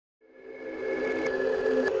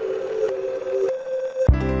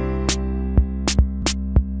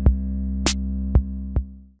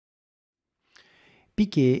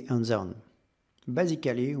PKA hands-on.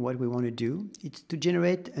 Basically, what we want to do is to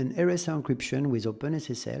generate an RSA encryption with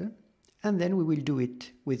OpenSSL, and then we will do it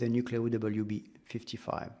with a Nucleo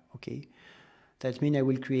WB55. Okay, that means I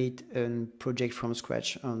will create a project from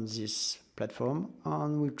scratch on this platform,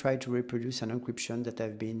 and we'll try to reproduce an encryption that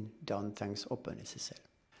have been done thanks OpenSSL.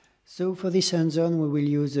 So for this hands-on, we will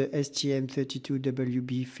use the STM32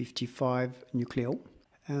 WB55 Nucleo,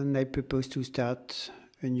 and I propose to start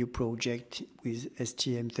a new project with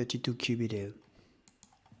STM32 QBDL.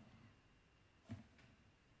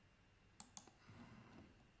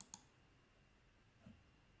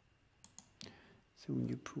 So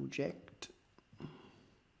new project.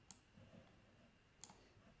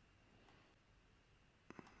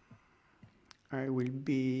 I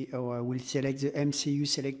will select the MCU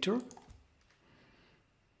selector.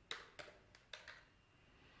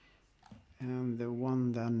 And the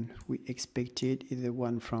one that we expected is the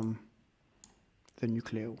one from the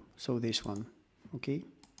Nucleo. So this one, okay?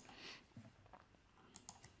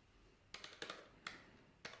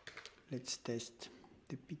 Let's test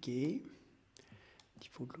the PKA.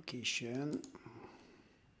 Default location.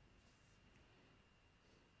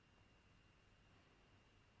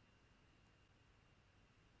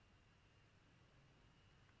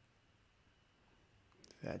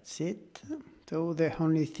 That's it. So the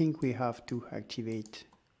only thing we have to activate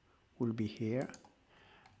will be here.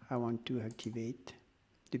 I want to activate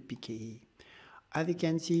the PKA. As you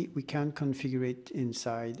can see, we can configure it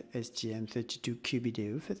inside STM32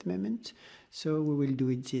 QBDF at the moment. So we will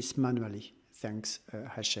do this manually, thanks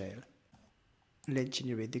HL. Let's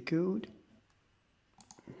generate the code.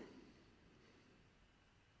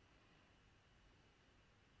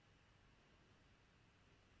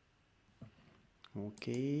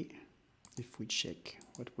 Okay, if we check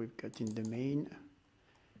what we've got in the main,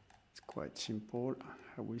 it's quite simple.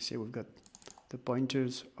 I will say we've got the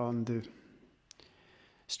pointers on the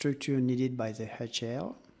structure needed by the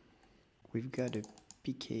HL. We've got a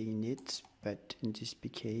PKA in it, but in this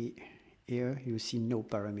PKA here you see no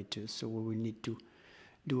parameters, so we will need to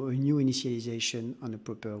do a new initialization on a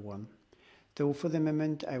proper one. So for the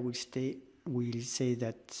moment we'll say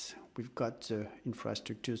that we've got the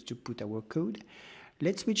infrastructures to put our code.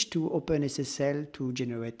 Let's switch to OpenSSL to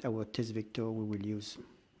generate our test vector we will use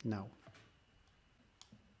now.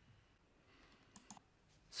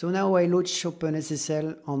 So now I launch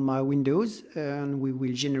OpenSSL on my Windows, and we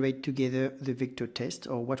will generate together the vector test,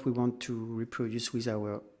 or what we want to reproduce with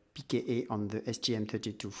our PKA on the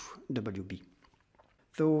STM32 WB.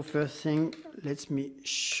 So first thing, let me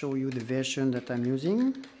show you the version that I'm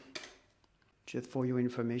using, just for your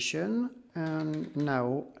information. And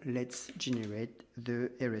now let's generate the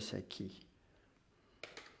RSA key.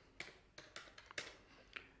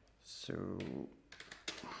 So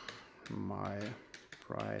my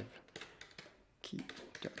priv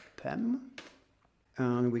key.pem,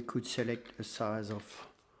 and we could select a size of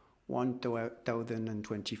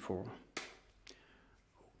 1024.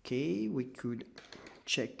 Okay, we could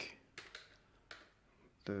check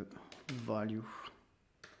the value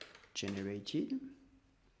generated.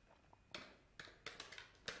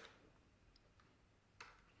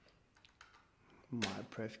 My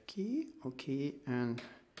pref key, okay, and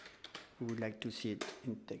we would like to see it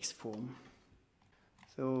in text form.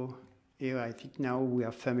 So here I think now we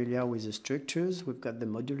are familiar with the structures. We've got the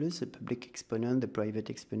modulus, the public exponent, the private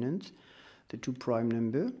exponent, the two prime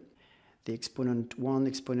number, the exponent 1,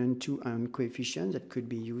 exponent 2, and coefficient that could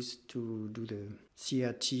be used to do the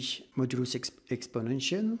CRT modulus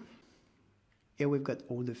exponential. Here we've got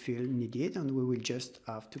all the fields needed, and we will just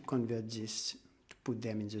have to convert this to put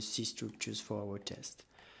them in the C structures for our test.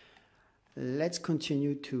 Let's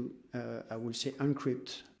continue to, I will say,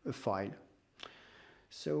 encrypt a file.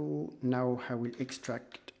 So now I will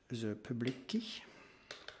extract the public key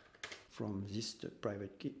from this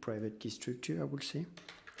private key structure, I will say.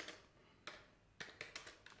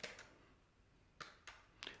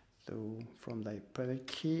 So from the private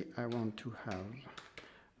key, I want to have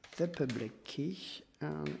the public key,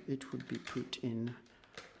 and it would be put in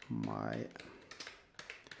my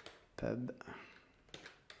pub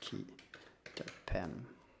key.pem.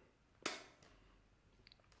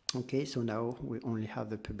 Okay, so now we only have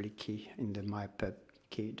the public key in the my pub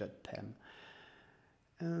key.pem.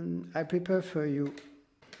 And I prepare for you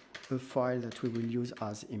a file that we will use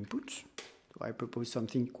as input. So I propose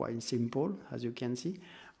something quite simple, as you can see,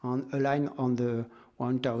 and a line on the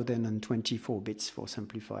 1024 bits for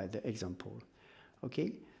simplify the example.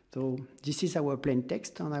 Okay, so this is our plain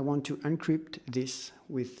text, and I want to encrypt this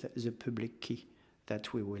with the public key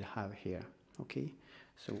that we will have here. Okay,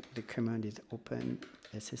 so the command is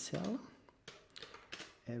OpenSSL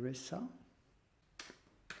RSA,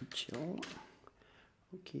 HL.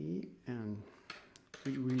 Okay, and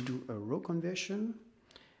we will do a row conversion.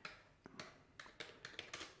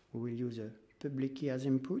 We will use a public key as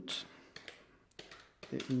input.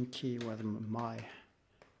 The in key was my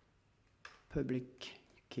public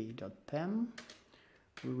key.pem.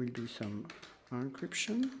 We will do some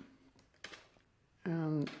encryption,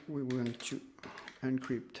 and we want to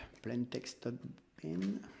encrypt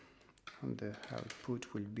plaintext.bin, and the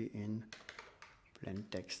output will be in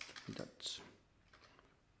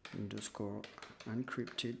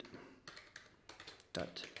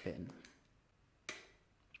plaintext_encrypted.bin.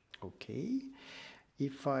 Okay,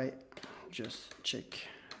 if I just check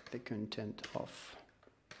the content of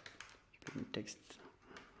plaintext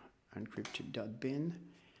encrypted.bin,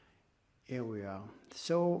 here we are.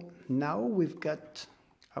 So now we've got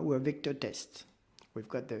our vector test. We've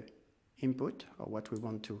got the input, or what we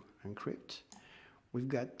want to encrypt. We've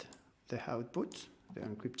got the output, the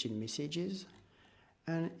encrypted messages,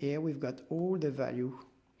 and here we've got all the value,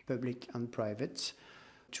 public and private,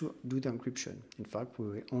 to do the encryption. In fact, we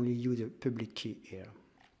will only use a public key here.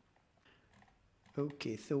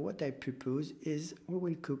 Okay, so what I propose is we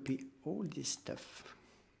will copy all this stuff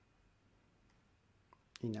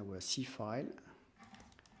in our C file,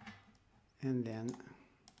 and then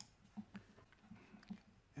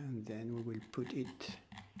we will put it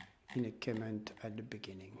in a comment at the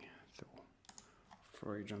beginning. So,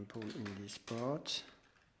 for example, in this part.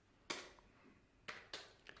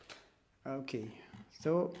 Okay,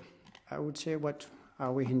 so I would say, what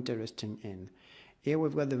are we interested in? Here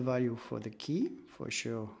we've got the value for the key. For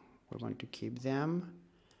sure, we want to keep them.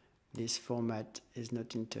 This format is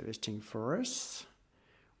not interesting for us.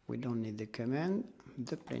 We don't need the command.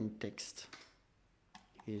 The plain text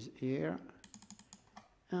is here,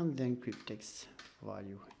 and the encrypt text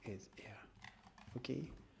value is here.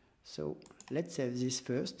 Okay, so let's save this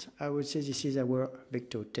first. I would say this is our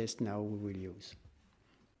vector test now we will use.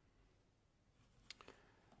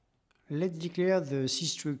 Let's declare the C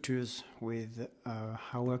structures with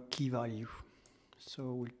our key value.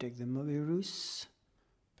 So we'll take the modulus,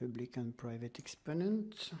 public and private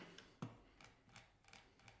exponent.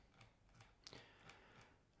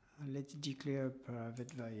 Let's declare a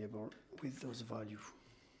private variable with those values.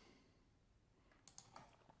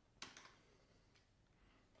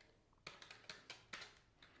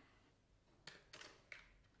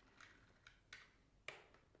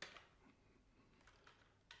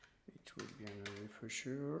 It will be an array for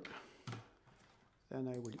sure. Then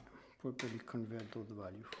I will properly convert those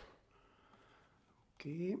values.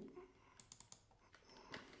 Okay.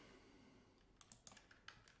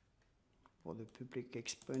 For the public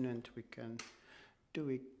exponent, we can do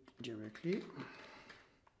it directly.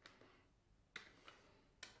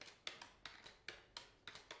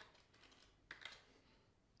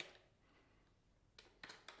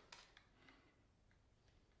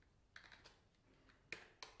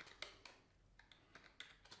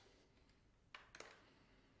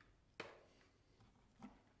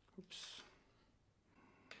 Oops.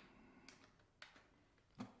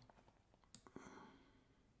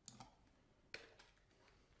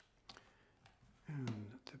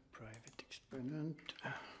 And the private exponent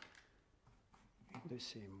in the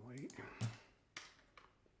same way.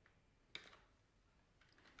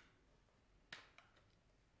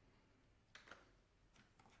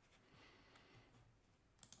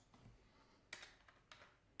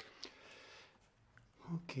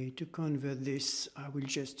 Okay, to convert this, I will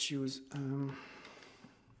just use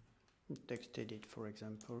text edit, for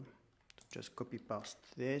example. Just copy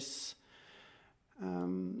paste this. I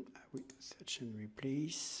will search and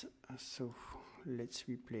replace. So let's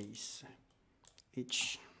replace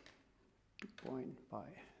each 2 point by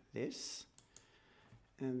this,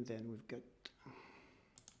 and then we've got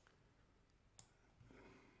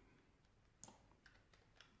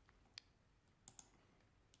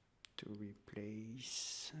to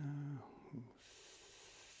replace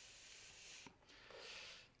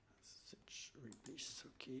such replace,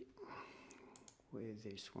 okay, with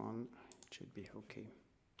this one. It should be okay.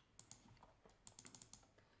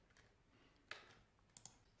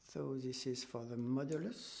 So this is for the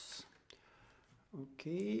modulus.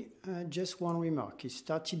 Okay, just one remark. It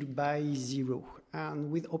started by 0,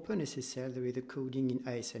 and with OpenSSL there is a coding in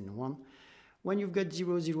ASN1. When you've got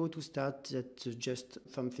 0, 0 to start, that's just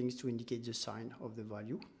some things to indicate the sign of the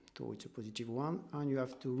value. So it's a positive one, and you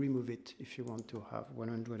have to remove it if you want to have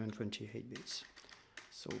 128 bits.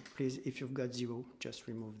 So please, if you've got 0, just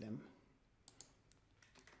remove them.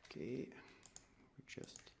 Okay,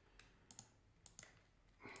 just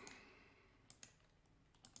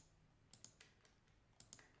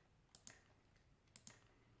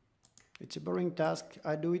It's a boring task.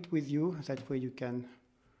 I do it with you, that way you can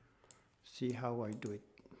see how I do it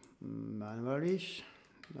manually.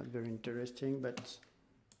 Not very interesting, but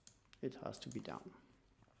it has to be done.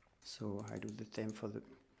 So I do the same for the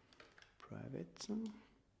private.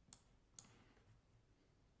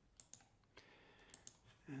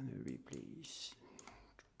 And replace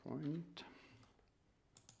point.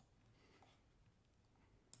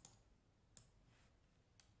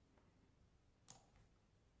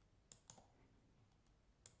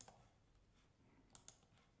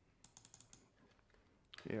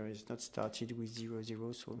 Here is not started with 0,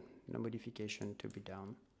 0, so no modification to be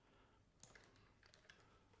done.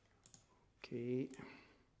 Okay.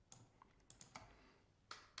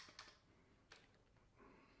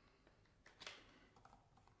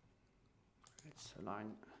 Let's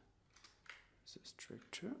align the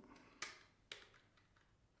structure.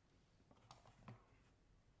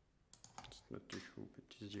 It's not too sure,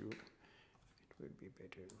 but 0, it will be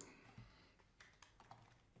better.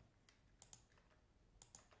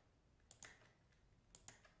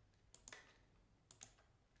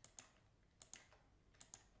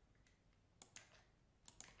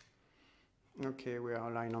 Okay, we are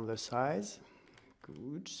aligned on the size.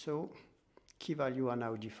 Good, so key value are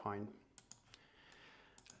now defined.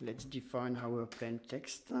 Let's define our plain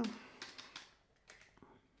text.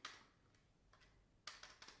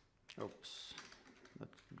 Oops, not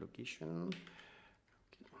location. Okay,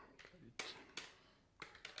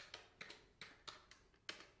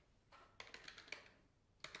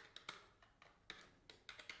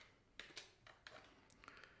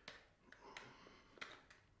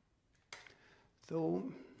 so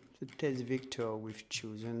the test vector we've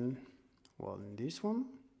chosen was this one.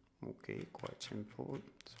 Okay, quite simple.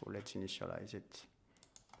 So let's initialize it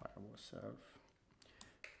by ourselves.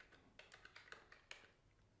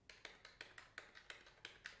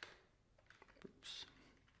 Oops.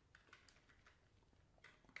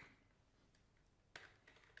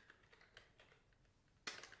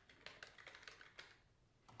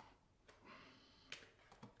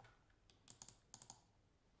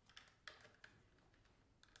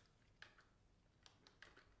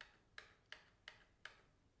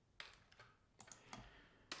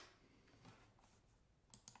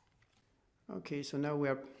 Okay, so now we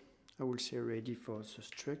are, I will say, ready for the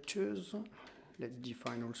structures. Let's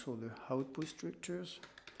define also the output structures.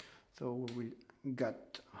 So we will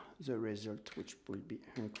get the result, which will be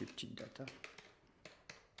encrypted data.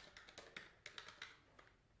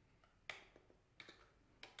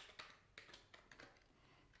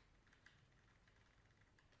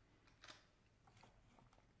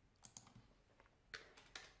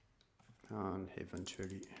 And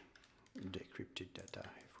eventually decrypted data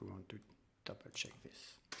if we want to double check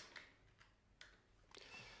this.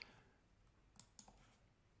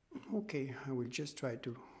 Okay, I will just try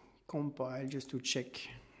to compile just to check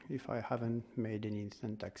if I haven't made any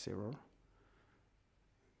syntax error.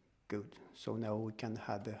 Good, so now we can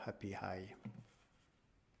have the happy eye.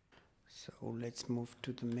 So let's move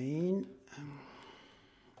to the main.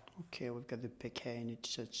 Okay, we've got the PKA and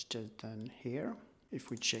it's just done here. If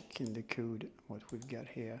we check in the code what we've got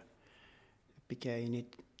here, the PKA init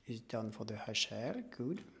is done for the HL.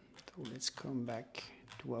 Good. So let's come back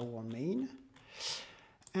to our main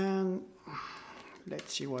and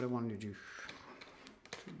let's see what I want to do.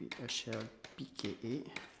 It will be HL PKA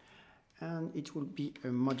and it will be a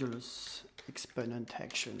modulus exponent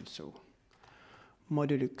action. So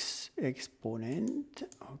modulus exponent.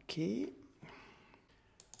 Okay.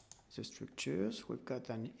 The structures, we've got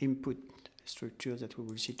an input structure that we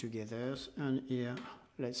will see together, and here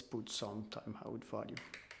let's put some timeout value,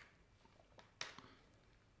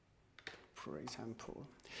 for example.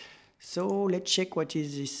 So let's check what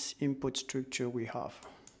is this input structure we have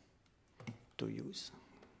to use.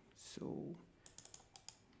 So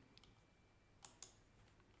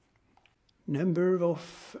number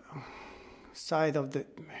of side of the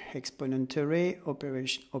exponent array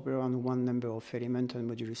operate on one number of element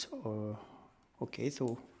and modulus. Okay,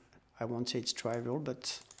 so I won't say it's trivial,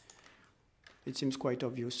 but it seems quite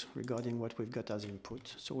obvious regarding what we've got as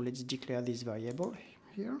input. So let's declare this variable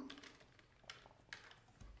here.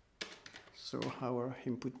 So our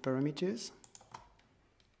input parameters.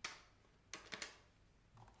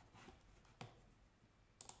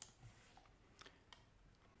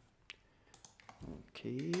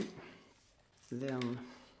 Okay. Then,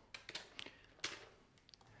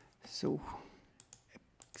 so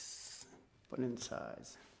exponent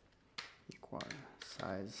size equal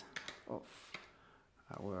size of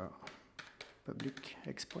our public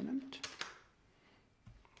exponent.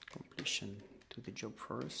 Completion to the job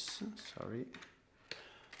first, sorry.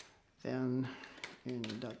 Then in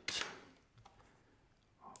dot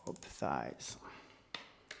hop size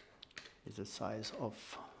is the size of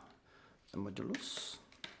the modulus.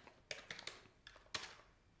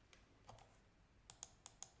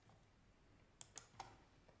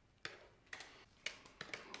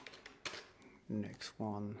 Next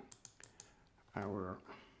one, our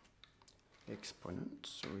exponent.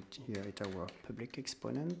 So here it's our public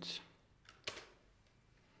exponent.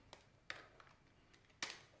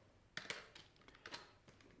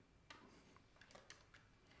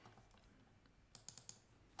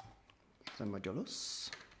 The modulus.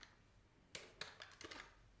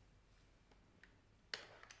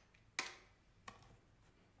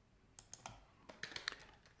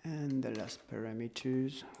 And the last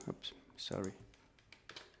parameters, oops, sorry,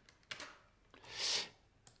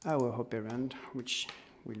 our operand, which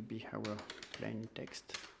will be our plain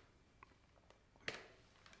text.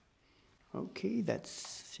 Okay, I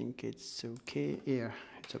think it's okay. Here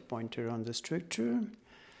it's a pointer on the structure.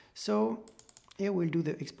 So here we'll do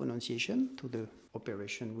the exponentiation, so the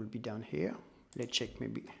operation will be down here. Let's check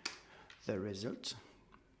maybe the result.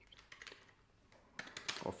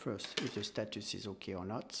 Or first, if the status is okay or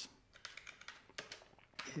not.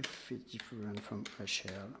 If it's different from a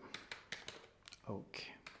shell. Okay.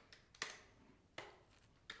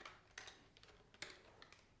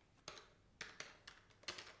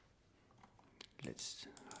 Let's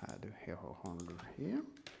add a error handler here.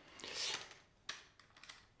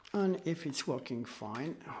 And if it's working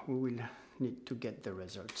fine, we will need to get the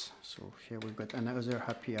results. So here we've got another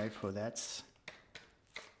API for that.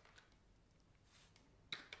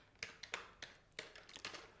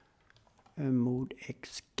 A mode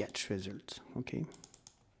X get result. Okay.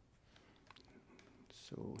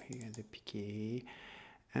 So here the PKA,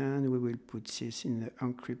 and we will put this in the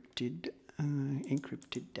encrypted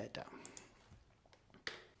data.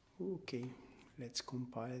 Okay, let's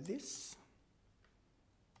compile this.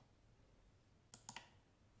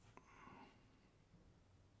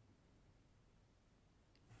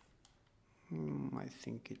 I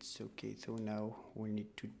think it's okay. So now we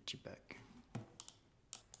need to debug.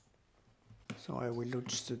 So I will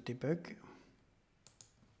launch the debug.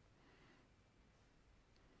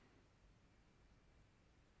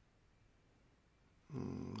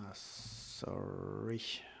 Sorry,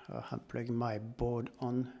 I unplugged my board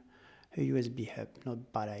on a USB hub.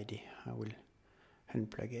 Not bad idea. I will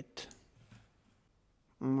unplug it.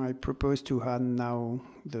 I propose to add now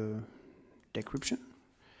the decryption.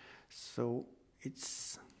 So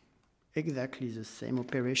it's exactly the same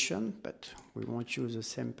operation, but we won't use the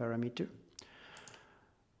same parameter.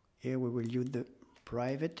 Here we will use the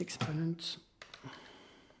private exponent.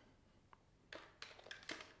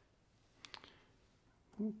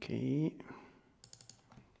 Okay.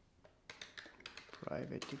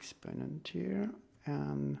 Private exponent here,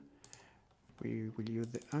 and we will use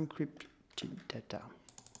the encrypted data.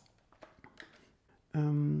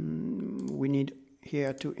 We need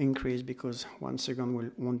here to increase because 1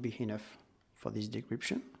 second won't be enough for this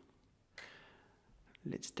decryption.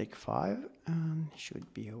 Let's take 5 and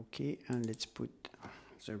should be okay, and let's put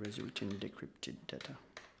the result in decrypted data.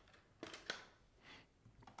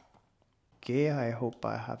 Okay, I hope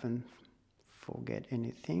I haven't forget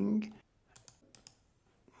anything.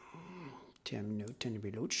 Terminal can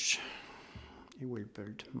be launched. It will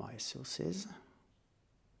build my sources.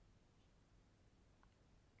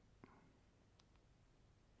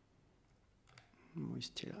 We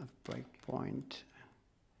still have breakpoint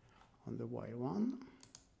on the while one.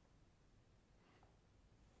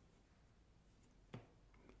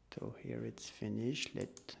 So here it's finished.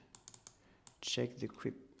 Let's check the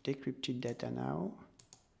decrypted data now.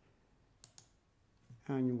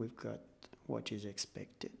 And we've got what is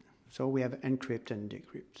expected. So we have encrypt and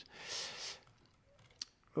decrypt.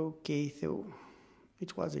 Okay, so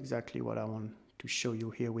it was exactly what I want to show you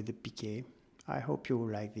here with the PKA. I hope you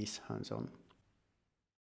will like this hands-on.